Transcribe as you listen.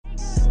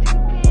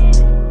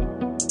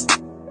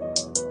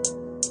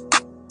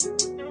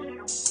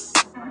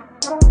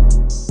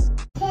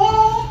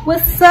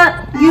What's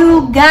up,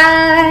 you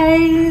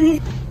guys?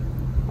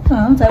 Oh,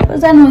 I'm sorry, what's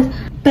that noise?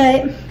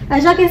 But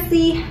as y'all can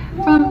see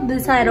from the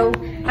title,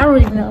 I don't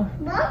even know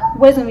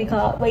what's gonna be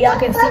called, but y'all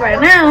can see right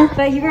now.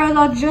 But you girls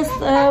all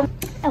dressed up,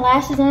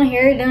 lashes on,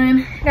 hair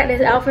done. Got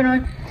this outfit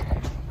on.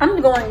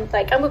 I'm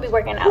gonna be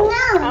working out.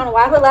 I don't know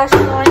why I put lashes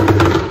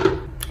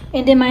on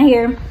and then my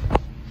hair,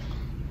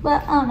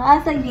 but I don't know. I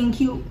just like being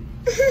cute,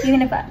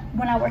 even if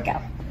when I work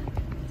out.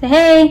 Say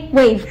hey,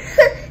 wave.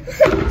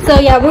 So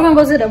yeah, we're gonna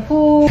go to the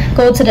pool. I'm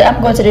gonna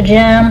go to the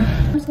gym.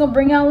 I'm just gonna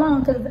bring y'all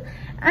along because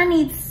I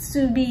need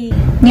to be,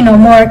 you know,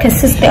 more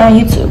consistent on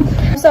YouTube.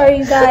 I'm sorry,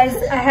 you guys,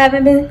 I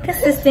haven't been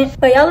consistent,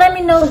 but y'all let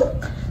me know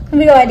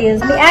video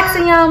ideas. I'll be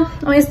asking y'all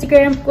on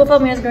Instagram. Go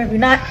follow me on Instagram if you're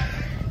not,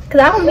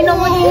 because I don't be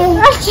knowing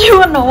you. I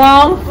shoe on the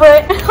wrong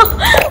foot.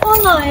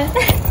 Hold on.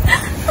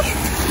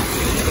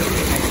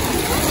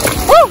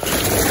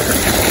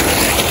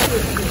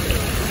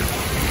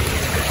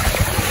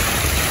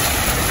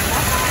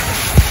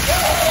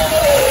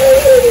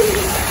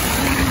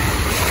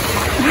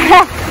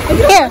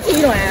 Here.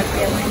 You don't have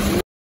to.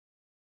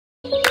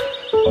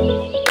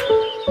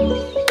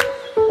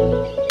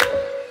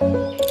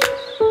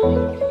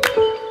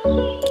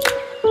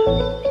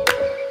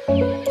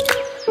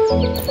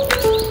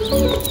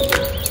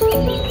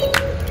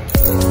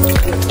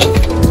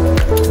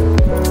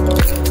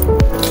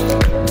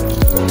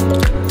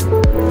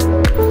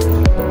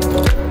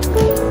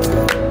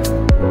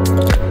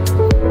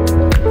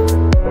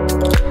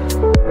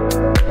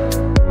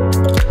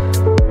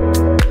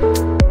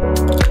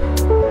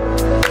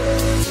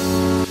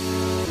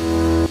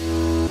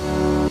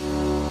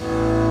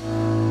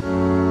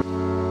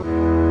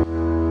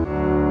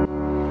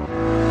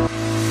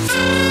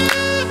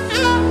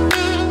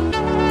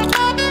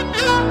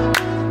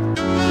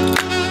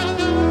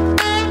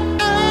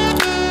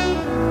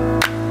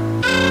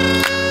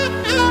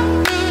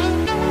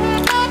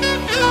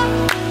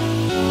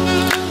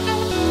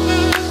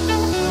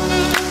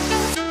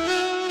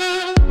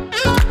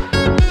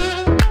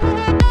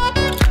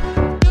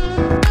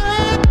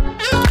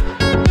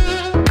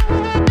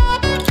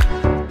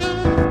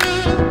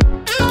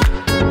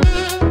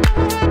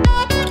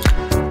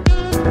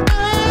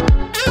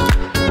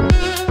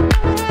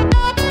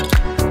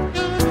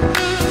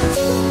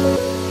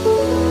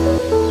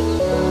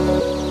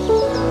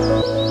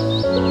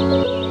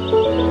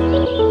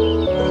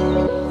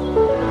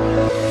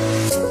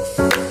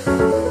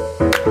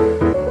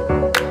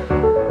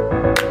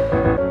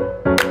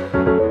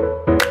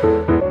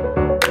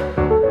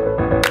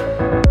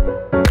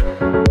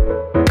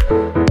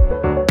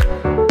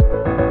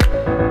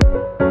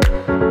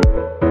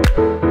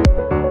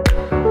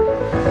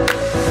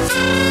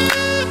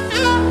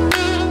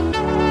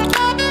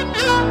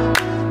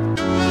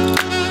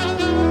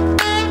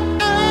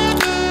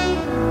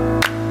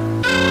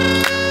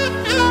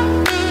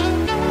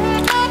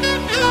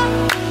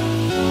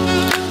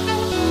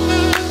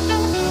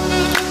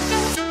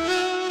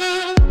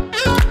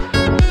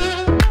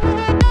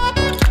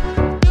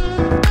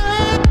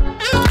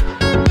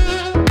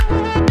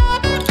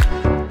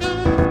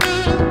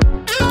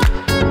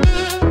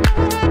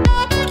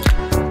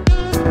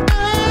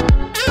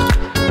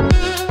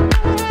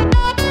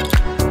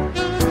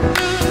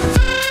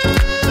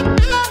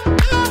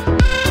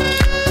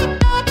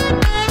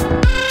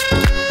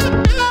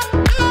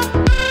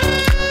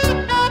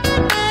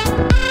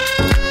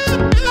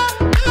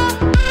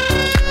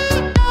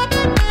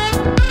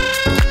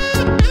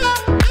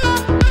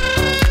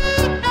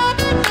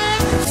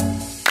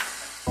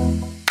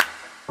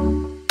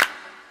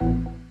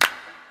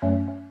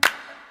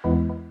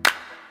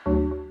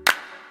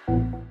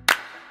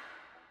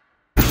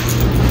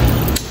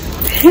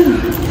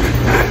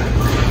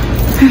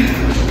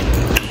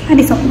 I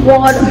need some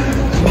water.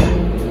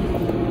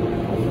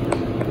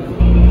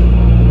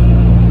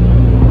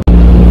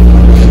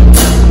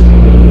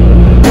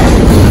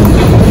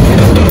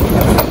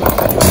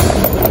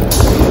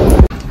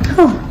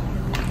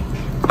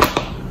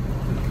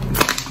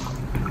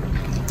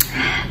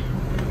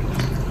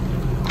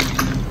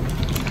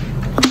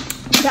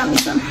 Got me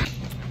some.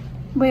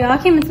 But y'all, I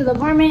came into the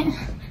apartment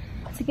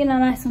to get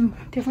on some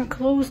different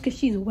clothes because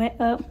she's wet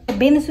up. I've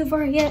been to for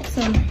her yet,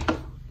 so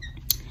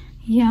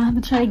yeah, I'm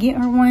gonna try to get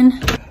her one.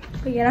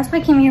 But yeah, that's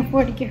what I came here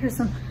for, to get her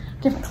some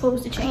different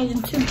clothes to change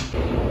into.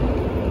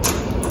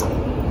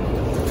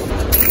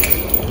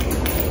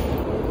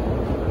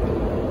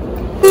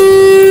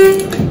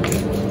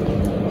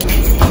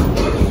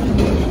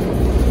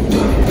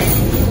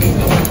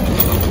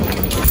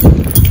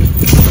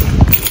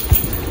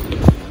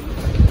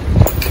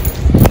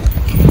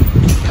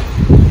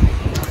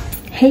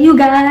 Hey you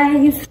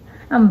guys,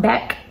 I'm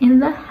back in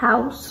the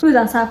house. We was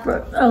outside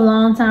for a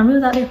long time. We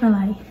was out there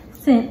for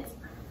since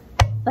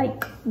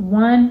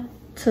 1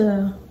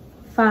 to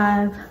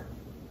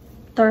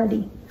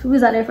 5:30. So we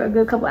was out there for a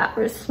good couple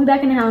hours. We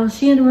back in the house.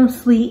 She in the room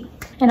sleep,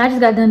 and I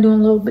just got done doing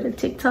a little bit of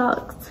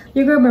TikToks.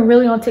 Your girl been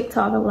really on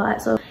TikTok a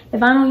lot. So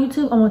if I'm on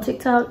YouTube, I'm on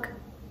TikTok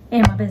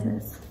and my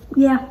business.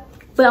 Yeah,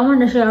 but I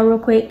wanted to show y'all real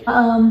quick.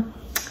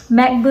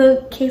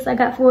 MacBook case I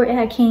got for it. It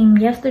had came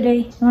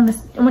yesterday. I want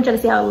y'all to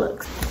see how it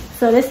looks.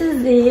 So this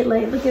is it.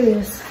 Like, look at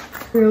this.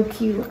 Real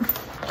cute.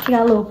 She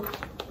got a little,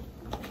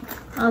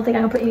 I don't think I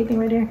can put anything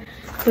right there,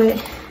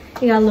 but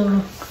she got a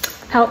little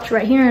pouch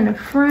right here in the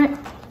front.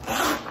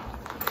 I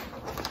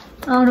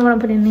don't know what I'm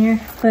putting in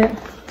there, but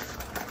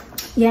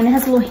yeah, and it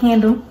has a little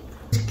handle.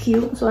 It's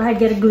cute. So I had to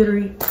get a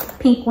glittery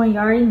pink one. You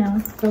already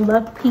know. I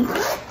love pink.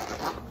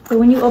 So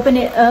when you open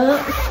it up,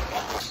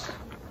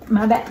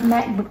 my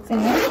MacBook's in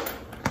it.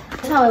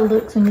 That's how it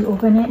looks when you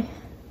open it.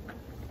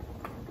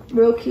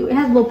 Real cute. It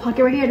has a little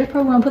pocket right here. That's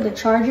probably where I'm gonna put the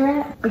charger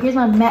at. But here's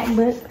my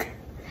MacBook.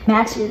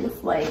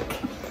 Matches,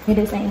 like, it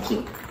is ain't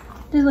cute.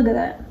 Just look at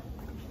that.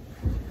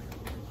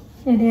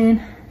 And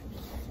then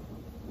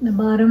the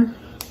bottom.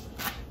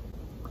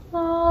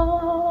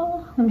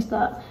 Oh, let me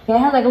stop. Yeah, it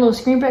has like a little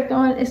screen protector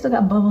on it. It still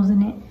got bubbles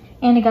in it.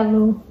 And it got a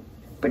little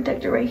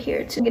protector right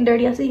here to get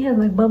dirty. I see it has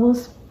like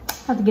bubbles.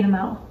 I have to get them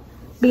out.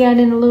 But yeah,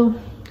 then the little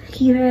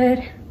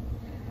keypad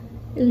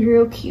is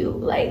real cute.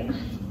 Like,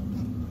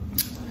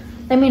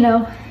 let me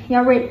know.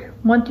 Y'all rate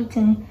 1 through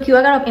 10. Cute.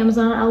 I got off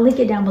Amazon. I'll link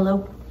it down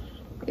below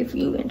if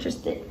you're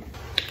interested.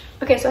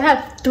 Okay, so I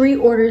have 3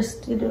 orders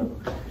to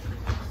do.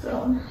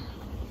 So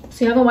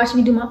y'all gonna watch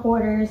me do my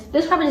orders.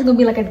 This probably is gonna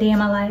be like a day in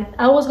my life.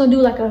 I was gonna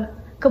do like a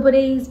couple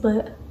days,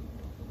 but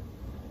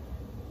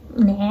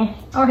nah.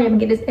 I'll hurry up and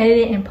get this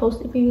edited and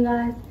posted for you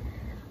guys.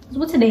 So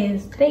what today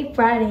is? Today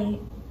Friday.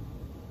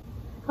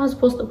 I was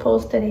supposed to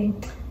post today.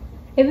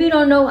 If you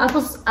don't know, I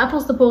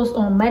supposed to post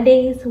on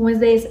Mondays,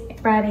 Wednesdays,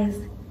 Fridays,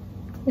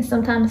 and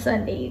sometimes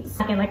Sundays.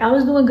 And like I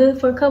was doing good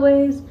for a couple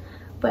days,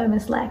 but I've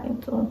been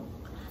slacking too.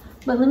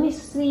 But let me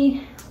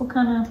see what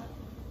kind of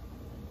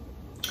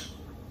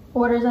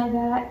orders I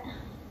got.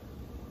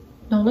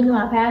 Don't look at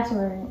my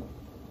password.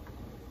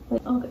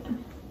 Wait, okay.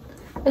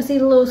 Let's see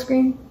the little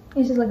screen.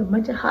 It's just like a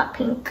bunch of hot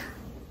pink.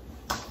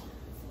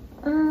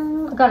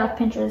 I got off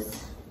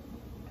Pinterest.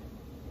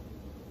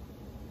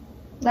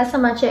 Last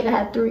time I checked, I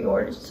had 3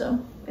 orders, so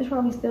there's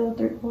probably still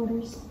 3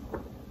 orders.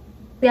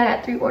 Yeah, I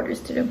got 3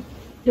 orders to do.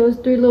 Those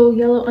 3 little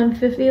yellow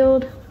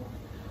unfulfilled.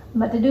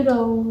 I'm about to do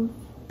those.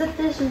 Put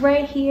this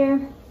right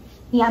here.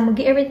 Yeah, I'm gonna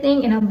get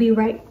everything and I'll be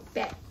right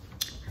back.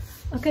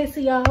 Okay, so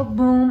y'all,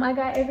 boom, I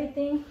got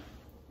everything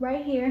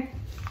right here.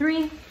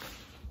 3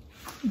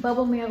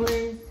 bubble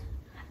mailers.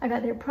 I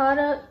got their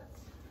product.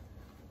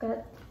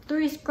 Got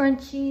 3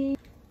 scrunchies.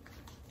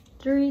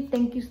 3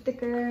 thank you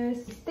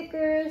stickers.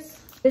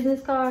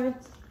 Business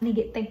cards. I need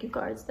to get thank you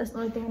cards. That's the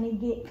only thing I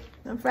need to get.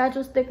 Some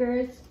fragile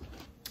stickers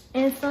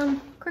and some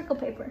crinkle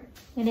paper.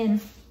 And then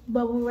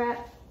bubble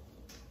wrap,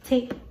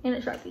 tape, and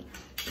a Sharpie.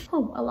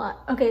 Oh, a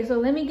lot. Okay, so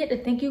let me get the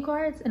thank you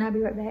cards and I'll be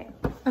right back.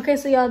 Okay,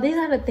 so y'all, these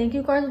are how the thank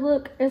you cards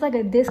look. There's like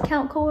a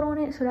discount code on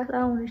it, so that's what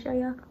I want to show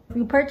y'all. If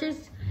you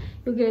purchase,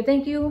 you'll get a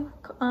thank you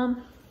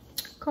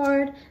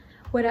card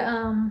with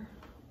a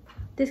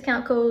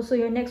discount code, so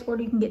your next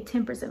order you can get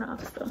 10%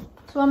 off. So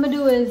what I'm gonna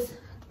do is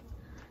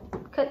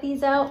cut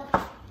these out.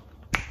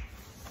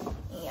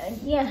 And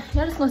yeah,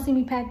 y'all just gonna see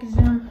me package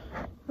them.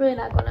 Really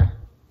not gonna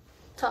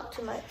talk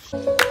too much.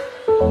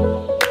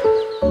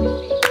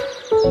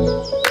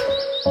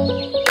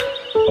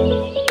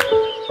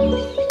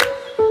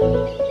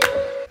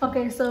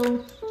 Okay,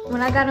 so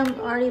when I got them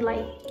already,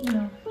 like, you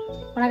know,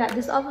 when I got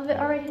this off of it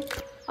already,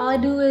 all I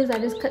do is I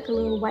just cut the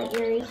little white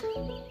area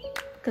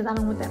because I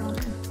don't want that on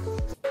there.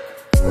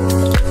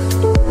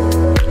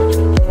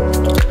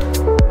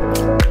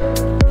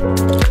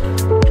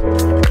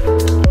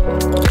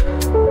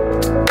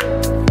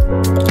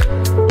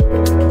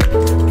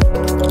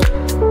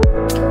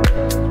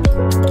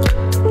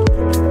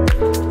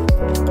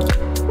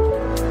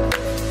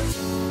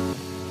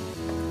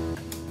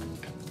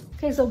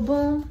 Okay, so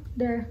boom,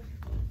 they're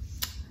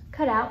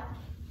cut out.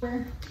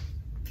 Ugh.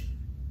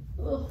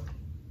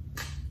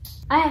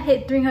 I have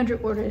hit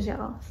 300 orders,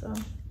 y'all. So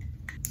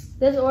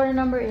this order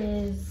number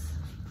is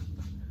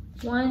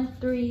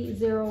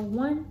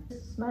 1301.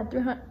 This is my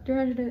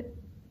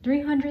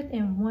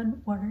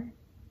 301 order.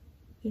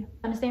 Yeah,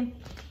 understand?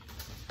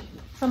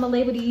 So I'm gonna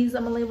label these.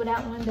 I'm gonna label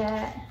that one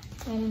that,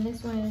 and then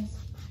this one is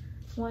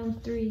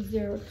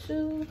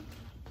 1302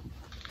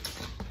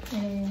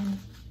 and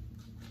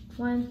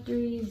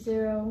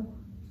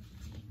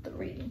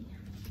 1303.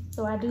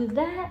 So I do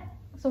that.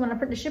 So when I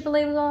print the shipping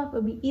labels off,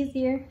 it'll be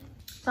easier.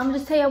 So I'm gonna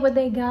just tell you what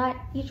they got,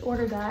 each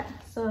order got.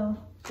 So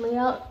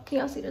layout, can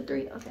y'all see the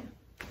 3? Okay.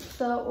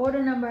 So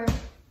order number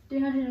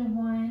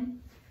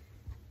 301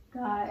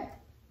 got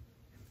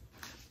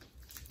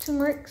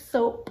turmeric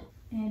soap,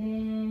 and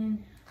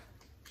then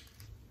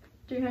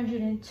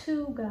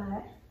 302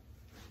 got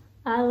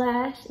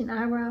eyelash and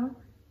eyebrow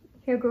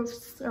hair growth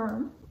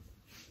serum.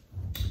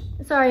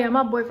 Sorry,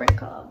 my boyfriend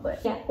called,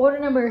 but yeah, order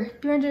number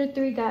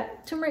 303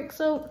 got turmeric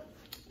soap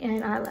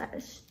and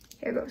eyelash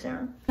hair growth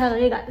serum. Now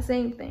they got the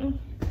same thing,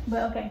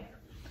 but okay.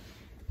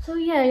 So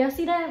yeah, y'all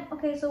see that?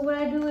 Okay, so what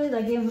I do is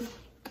I give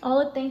all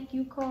a thank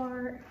you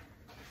card.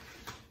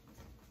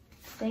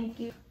 Thank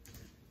you.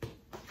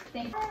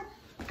 Thank you.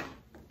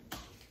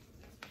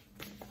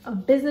 A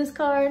business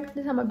card. This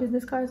is how my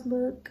business cards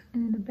look.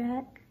 And in the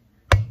back,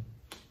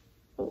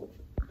 oh,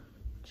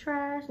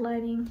 trash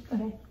lighting.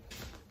 Okay.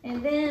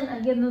 And then I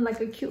give them like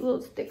a cute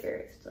little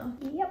sticker. So,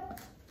 yep.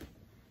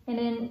 And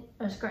then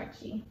a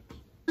scrunchie.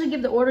 I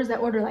give the orders that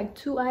order like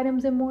 2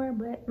 items and more,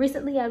 but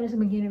recently I've just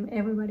been getting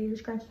everybody a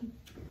scrunchie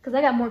because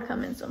I got more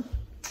coming. So,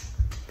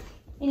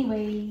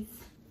 anyways,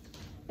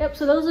 yep.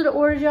 So those are the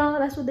orders, y'all.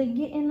 That's what they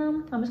get in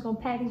them. I'm just gonna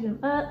package them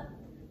up,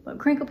 put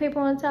crinkle paper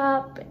on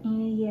top,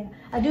 and yeah,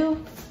 I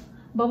do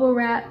bubble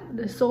wrap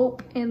the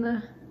soap and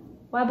the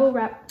bubble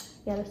wrap.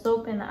 Yeah, the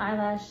soap and the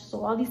eyelash.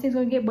 So all these things are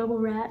gonna get bubble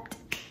wrapped.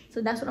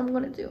 So that's what I'm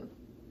gonna do.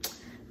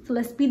 So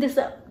let's speed this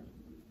up.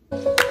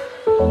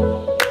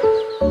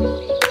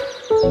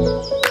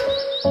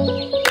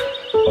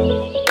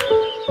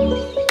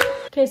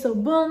 Okay, so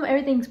boom,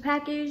 everything's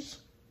packaged.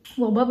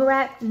 Well, bubble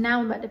wrap. Now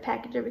I'm about to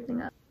package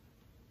everything up.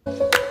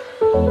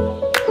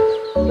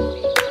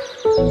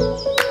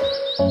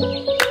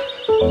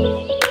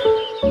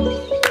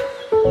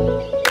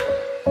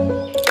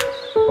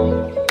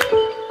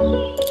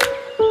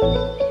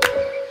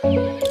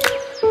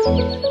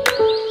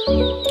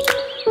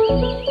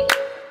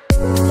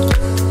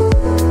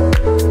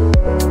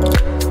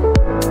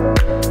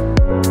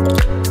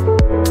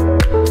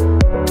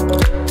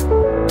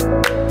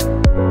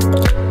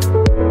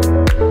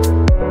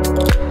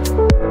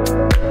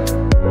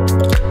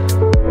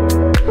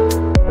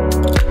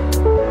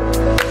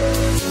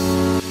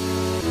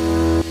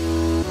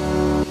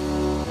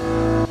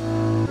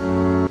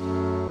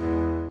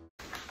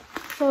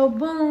 So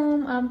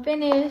boom, I'm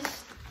finished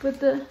with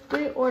the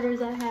 3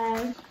 orders I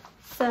have.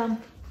 So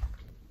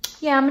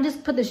yeah, I'm gonna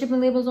just put the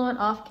shipping labels on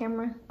off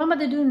camera. What I'm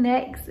about to do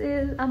next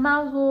is I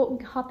might as well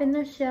hop in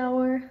the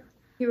shower,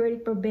 get ready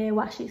for bed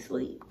while she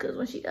sleep, because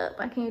when she up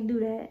I can't do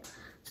that.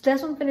 So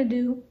that's what I'm gonna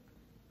do.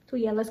 So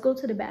yeah, let's go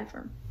to the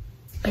bathroom.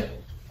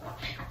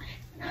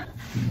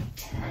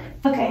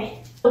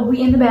 Okay, so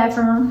we in the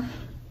bathroom.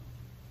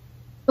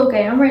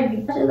 Okay, I'm ready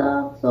to touch it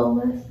off. So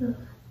let's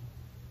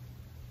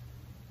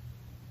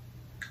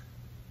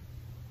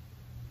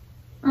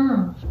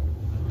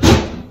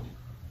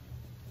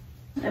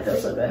that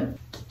feels so good.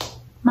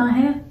 My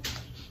hair,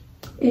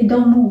 it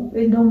don't move.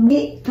 It don't move.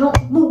 It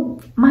don't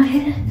move. My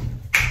hair,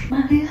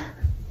 my hair,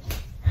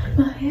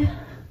 my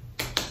hair.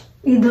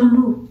 It don't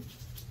move.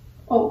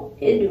 Oh,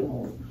 it do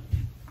move.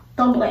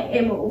 Don't blame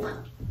it move.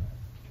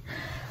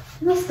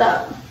 Let's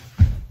stop.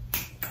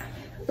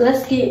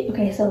 Let's get,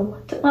 okay,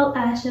 so took my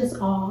lashes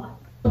off,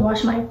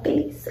 wash my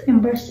face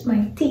and brush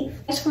my teeth.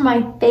 Next for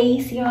my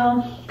face,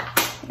 y'all,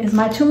 is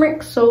my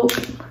turmeric soap.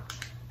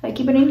 I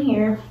keep it in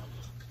here.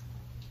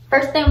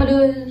 First thing I'm gonna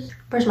do is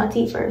brush my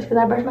teeth first, because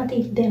I brush my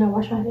teeth, then I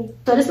wash my face.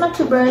 So this is my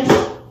toothbrush,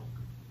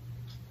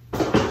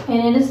 and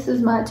then this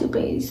is my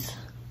toothpaste.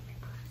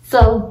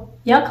 So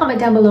y'all comment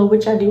down below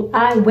what y'all do.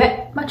 I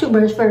wet my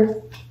toothbrush first,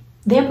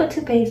 then put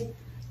toothpaste,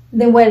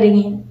 then wet it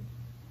again.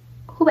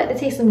 Who about to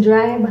take some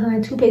dry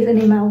behind toothpaste in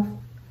their mouth?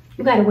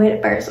 You gotta wet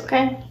it first,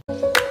 okay?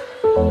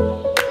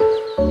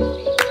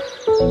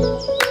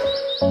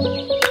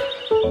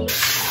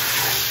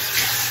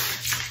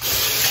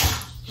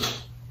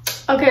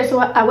 Okay, so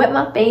I wet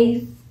my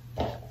face.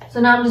 So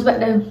now I'm just about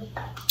to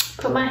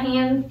put my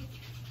hand,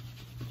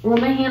 rub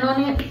my hand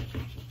on it,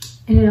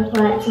 and then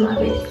apply it to my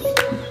face.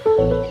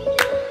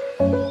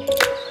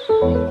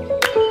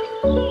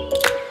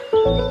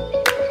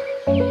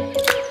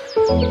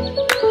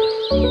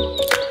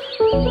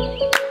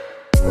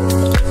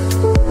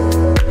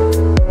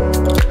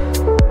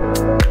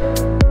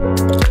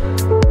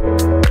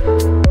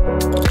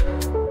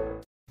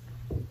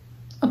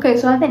 Okay,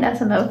 so I think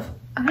that's enough.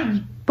 I got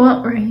a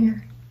bump right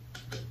here.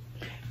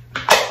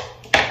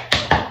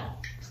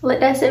 So let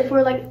that sit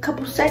for like a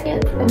couple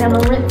seconds, and then I'm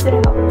gonna rinse it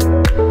out.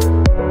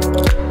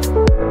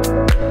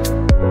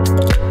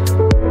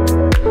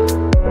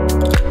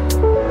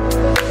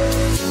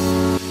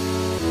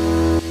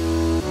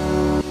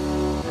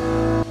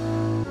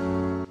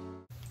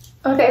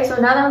 Okay, so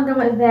now that I'm done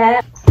with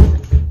that,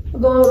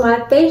 I'm going with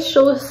my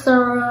facial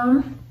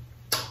serum,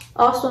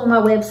 also on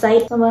my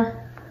website. So I'm gonna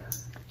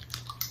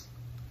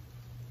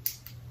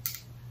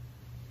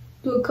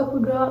do a couple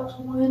drops,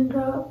 1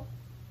 drop,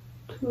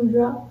 2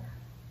 drops,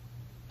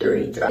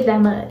 3 drops.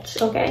 That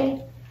much,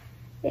 okay?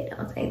 It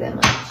don't take that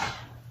much.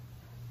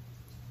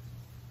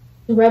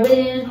 Rub it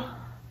in.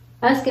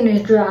 My skin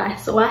is dry,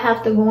 so I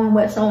have to go in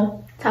with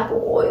some type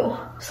of oil.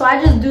 So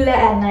I just do that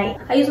at night.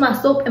 I use my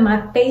soap and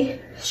my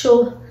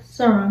facial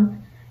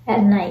serum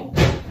at night.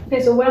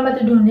 Okay, so what I'm about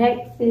to do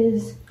next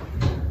is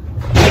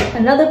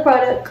another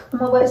product on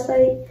my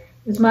website.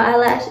 It's my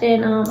eyelash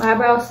and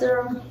eyebrow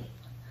serum.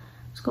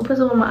 Just gonna put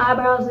some on my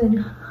eyebrows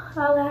and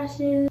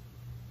eyelashes.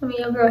 I mean,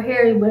 your girl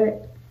hairy,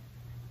 but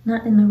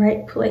not in the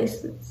right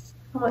places.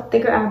 I want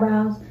thicker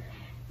eyebrows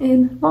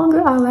and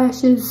longer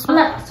eyelashes. I'm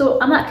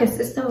not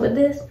consistent with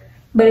this,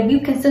 but if you're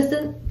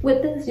consistent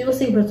with this, you'll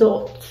see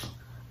results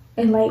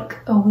in like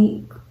a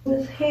week.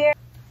 This hair,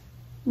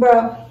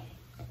 bro,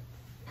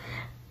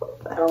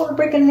 I don't want to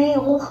break a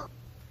nail.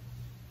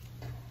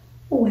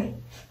 Oh, wait.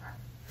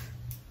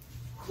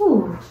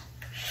 Whew.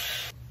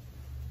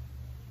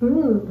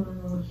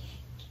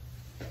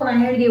 My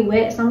hair to get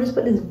wet, so I'm just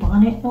put this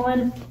bonnet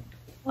on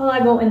while I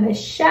go in the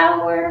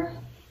shower.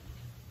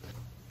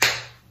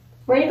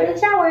 Ready for the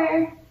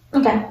shower.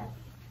 Okay.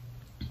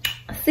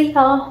 See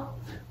y'all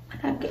when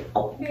I get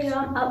out. Here y'all,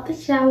 I'm out the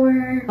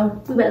shower.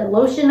 We better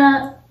lotion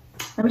up.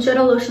 Let me show you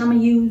the lotion I'm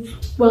gonna use.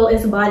 Well,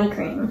 it's a body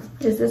cream.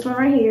 It's this one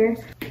right here.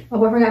 My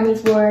boyfriend got me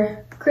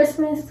for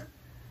Christmas.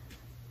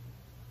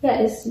 Yeah,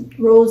 it's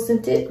rose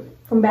scented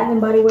from Bath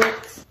and Body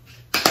Works.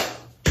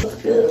 Looks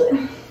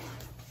good.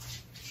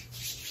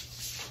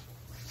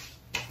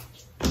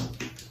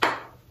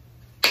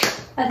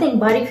 I think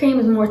body cream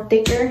is more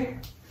thicker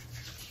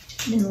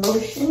than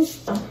lotion.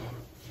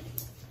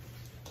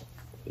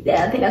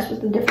 Yeah, I think that's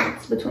what's the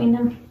difference between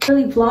them. I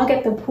really vlog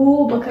at the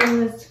pool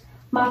because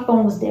my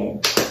phone was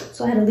dead.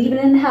 So I had to leave it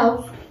in the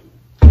house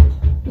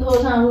the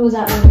whole time we was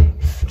out there.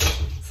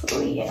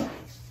 So yeah.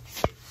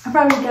 I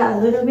probably got a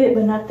little bit,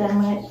 but not that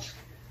much.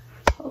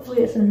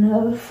 Hopefully it's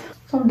enough.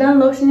 So I'm done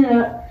lotioning it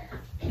up.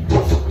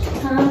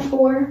 Time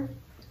for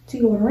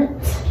deodorant.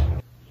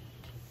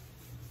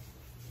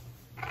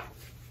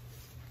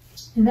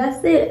 And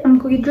that's it. I'm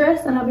gonna get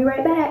dressed and I'll be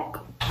right back.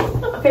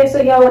 Okay, so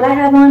y'all, what I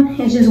have on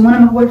is just one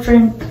of my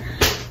boyfriend's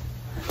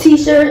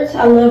t-shirts.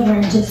 I love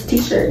wearing just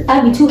t-shirts.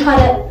 I'd be too hot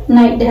at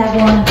night to have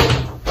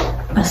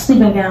on a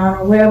sleeping gown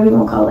or whatever you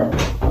want to call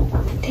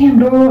it. Damn,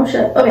 door won't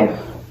shut. Okay.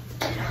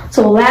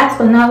 So last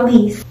but not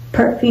least,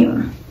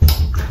 perfume.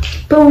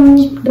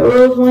 Boom, the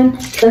rose one.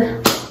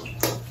 The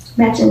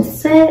matching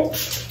set.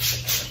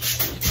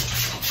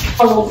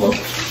 All over.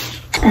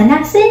 And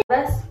that's it.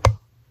 That's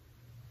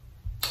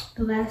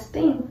the last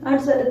thing. I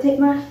just had to take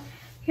my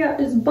hair out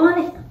this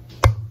bonnet.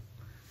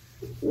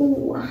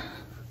 Ooh,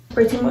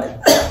 way too much.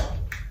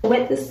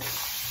 Wet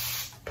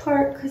this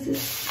part because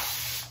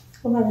it's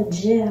a lot of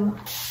gel.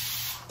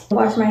 I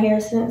washed my hair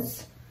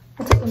since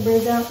I took the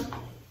braids out.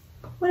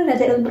 When did I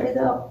take the braids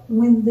out?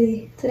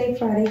 Wednesday. Today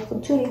Friday, so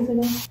 2 days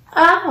ago.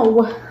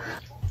 Ow!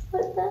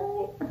 What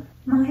the heck?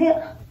 My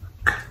hair.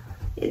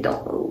 It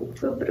don't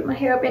move. I'll put my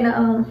hair up in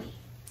a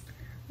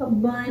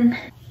bun.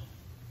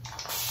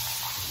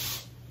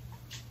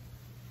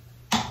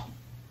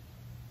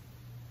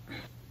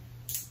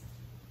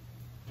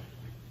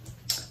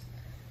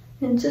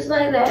 And just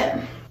like that,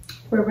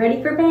 we're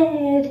ready for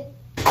bed.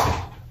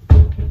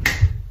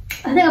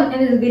 I think I'm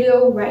ending this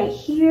video right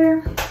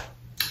here.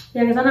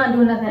 Yeah, because I'm not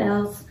doing nothing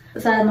else.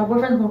 Besides, my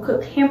boyfriend's gonna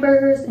cook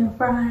hamburgers and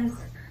fries.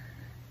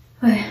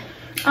 But I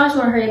just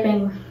wanna hurry up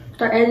and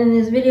start editing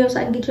this video so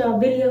I can get y'all a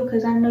video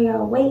because I know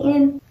y'all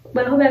waiting.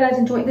 But I hope you guys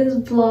enjoyed this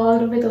vlog.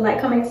 Don't forget to like,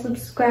 comment,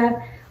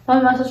 subscribe.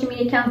 Follow my social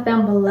media accounts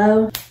down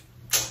below.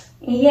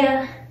 And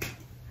yeah,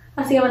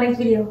 I'll see you on my next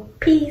video.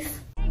 Peace.